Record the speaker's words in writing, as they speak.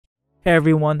Hey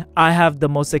everyone, I have the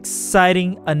most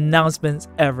exciting announcements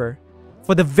ever.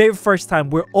 For the very first time,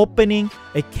 we're opening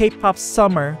a K-pop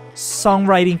summer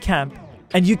songwriting camp,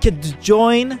 and you can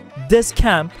join this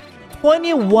camp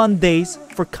 21 days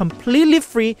for completely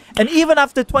free, and even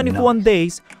after 21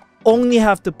 days, only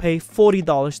have to pay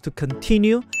 $40 to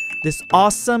continue this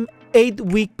awesome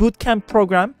 8-week bootcamp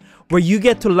program where you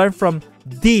get to learn from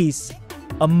these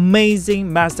amazing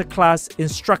masterclass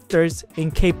instructors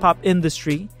in K-pop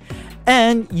industry,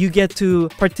 and you get to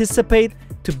participate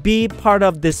to be part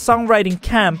of this songwriting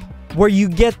camp where you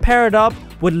get paired up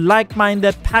with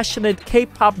like-minded, passionate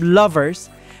K-pop lovers,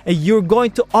 and you're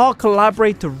going to all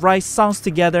collaborate to write songs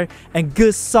together, and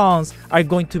good songs are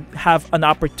going to have an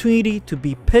opportunity to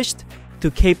be pitched to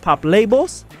K-pop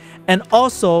labels, and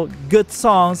also good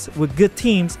songs with good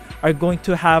teams are going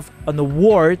to have an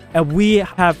award, and we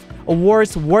have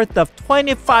awards worth of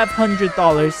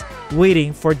 $2,500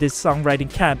 waiting for this songwriting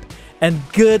camp. And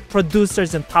good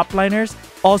producers and top liners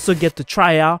also get to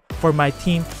try out for my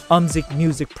team, UMSIC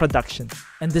Music Production.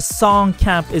 And this song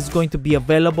camp is going to be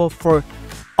available for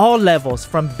all levels,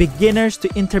 from beginners to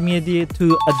intermediate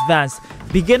to advanced.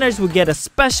 Beginners will get a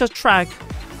special track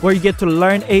where you get to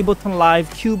learn Ableton Live,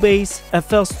 Cubase,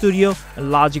 FL Studio,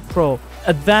 and Logic Pro.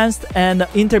 Advanced and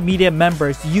intermediate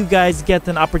members, you guys get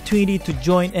an opportunity to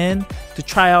join in to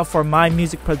try out for my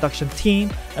music production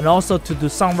team and also to do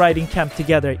songwriting camp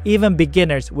together. Even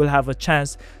beginners will have a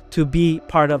chance to be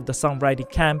part of the songwriting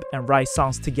camp and write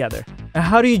songs together. And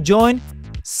how do you join?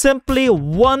 Simply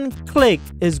one click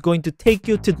is going to take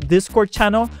you to the Discord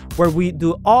channel where we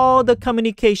do all the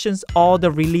communications, all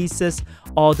the releases,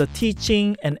 all the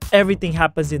teaching, and everything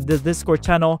happens in this Discord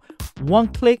channel. One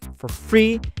click for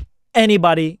free.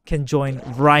 Anybody can join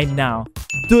right now.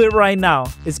 Do it right now.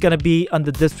 It's gonna be on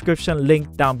the description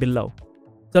link down below.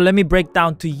 So let me break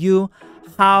down to you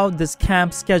how this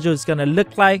camp schedule is gonna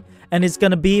look like. And it's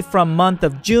gonna be from month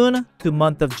of June to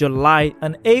month of July,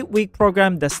 an 8-week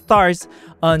program that starts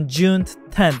on June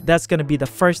 10th. That's gonna be the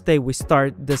first day we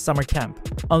start the summer camp.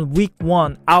 On week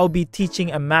 1, I'll be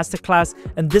teaching a masterclass,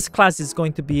 and this class is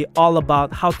going to be all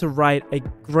about how to write a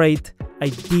great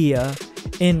idea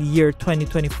in year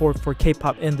 2024 for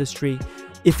K-pop industry.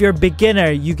 If you're a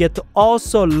beginner, you get to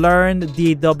also learn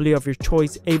the DAW of your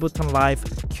choice, Ableton Live,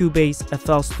 Cubase,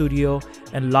 FL Studio,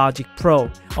 and Logic Pro.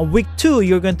 On week 2,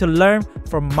 you're going to learn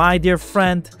from my dear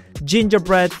friend,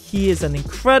 Gingerbread. He is an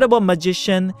incredible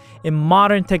magician in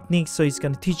modern techniques, so he's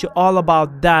going to teach you all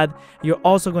about that. You're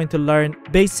also going to learn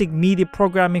basic MIDI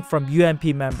programming from UMP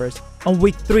members. On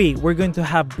week 3, we're going to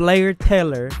have Blair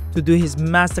Taylor to do his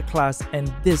masterclass,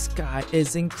 and this guy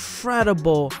is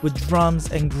incredible with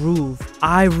drums and groove.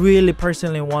 I really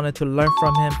personally wanted to learn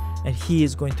from him, and he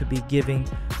is going to be giving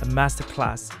a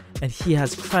masterclass. And he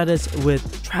has credits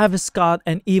with Travis Scott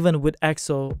and even with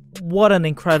EXO. What an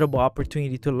incredible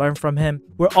opportunity to learn from him.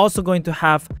 We're also going to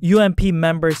have UMP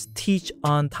members teach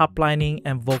on top lining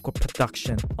and vocal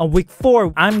production. On week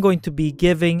 4, I'm going to be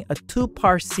giving a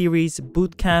 2-part series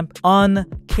bootcamp on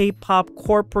K-pop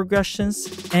chord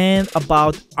progressions and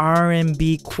about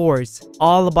R&B chords.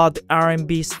 All about the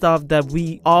R&B stuff that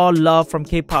we all love from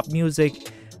K-pop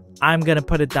music. I'm gonna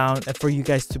put it down for you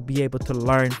guys to be able to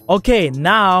learn. Okay,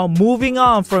 now moving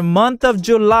on from month of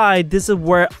July, this is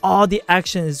where all the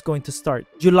action is going to start.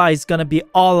 July is gonna be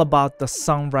all about the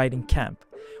songwriting camp.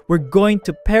 We're going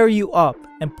to pair you up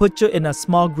and put you in a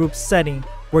small group setting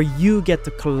where you get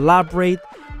to collaborate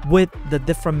with the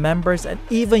different members, and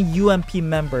even UMP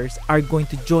members are going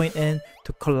to join in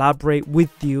to collaborate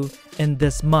with you in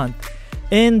this month.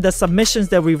 In the submissions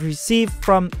that we've received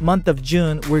from month of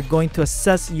June, we're going to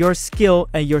assess your skill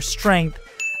and your strength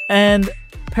and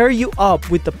pair you up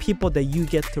with the people that you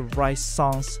get to write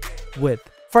songs with.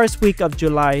 First week of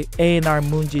July, A&R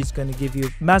Moonji is going to give you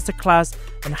masterclass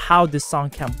on how this song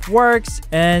camp works,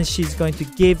 and she's going to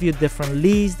give you different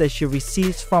leads that she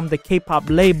receives from the K-pop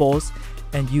labels,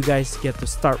 and you guys get to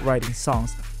start writing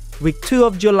songs. Week 2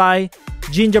 of July,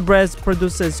 Gingerbread's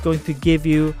producer is going to give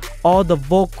you all the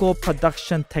vocal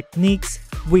production techniques.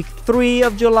 Week 3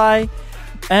 of July,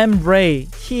 Ray,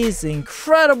 he is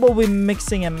incredible with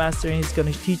mixing and mastering. He's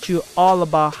going to teach you all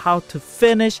about how to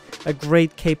finish a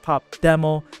great K-pop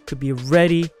demo to be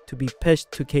ready to be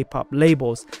pitched to K-pop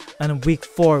labels. And in week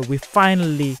 4, we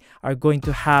finally are going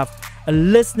to have a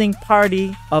listening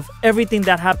party of everything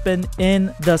that happened in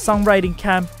the songwriting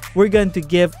camp. We're going to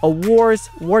give awards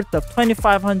worth of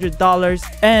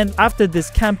 $2,500, and after this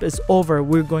camp is over,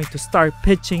 we're going to start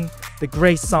pitching the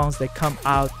great songs that come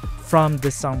out from the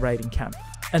songwriting camp.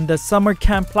 And the summer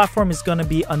camp platform is going to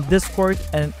be on Discord,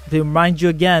 and to remind you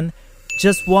again,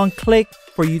 just one click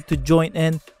for you to join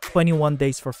in 21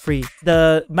 days for free.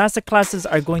 The masterclasses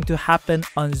are going to happen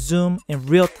on Zoom in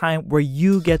real time, where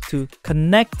you get to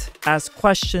connect, ask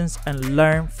questions, and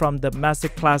learn from the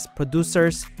masterclass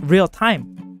producers real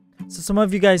time. So some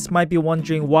of you guys might be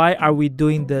wondering, why are we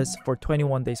doing this for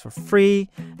 21 days for free?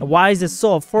 And why is it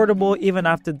so affordable even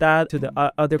after that to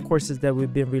the other courses that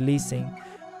we've been releasing?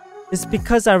 It's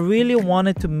because I really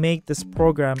wanted to make this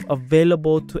program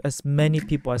available to as many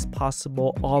people as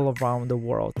possible all around the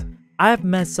world. I've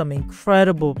met some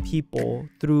incredible people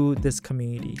through this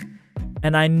community.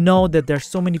 And I know that there's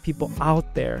so many people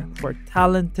out there who are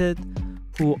talented,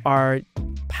 who are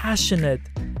passionate,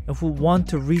 and who want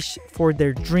to reach for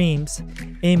their dreams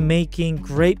in making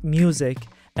great music.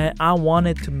 And I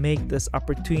wanted to make this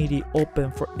opportunity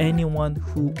open for anyone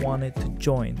who wanted to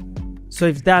join. So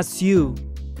if that's you,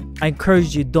 I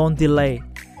encourage you, don't delay.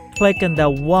 Click on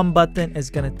that one button.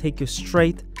 It's gonna take you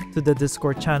straight to the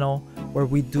Discord channel where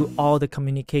we do all the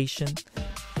communication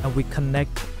and we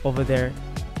connect over there.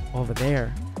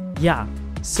 Yeah,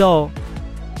 so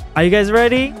are you guys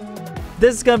ready?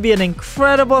 This is gonna be an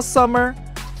incredible summer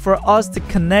for us to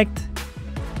connect,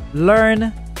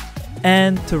 learn,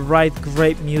 and to write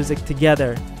great music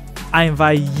together. I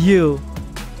invite you,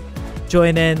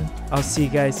 join in. I'll see you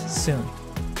guys soon.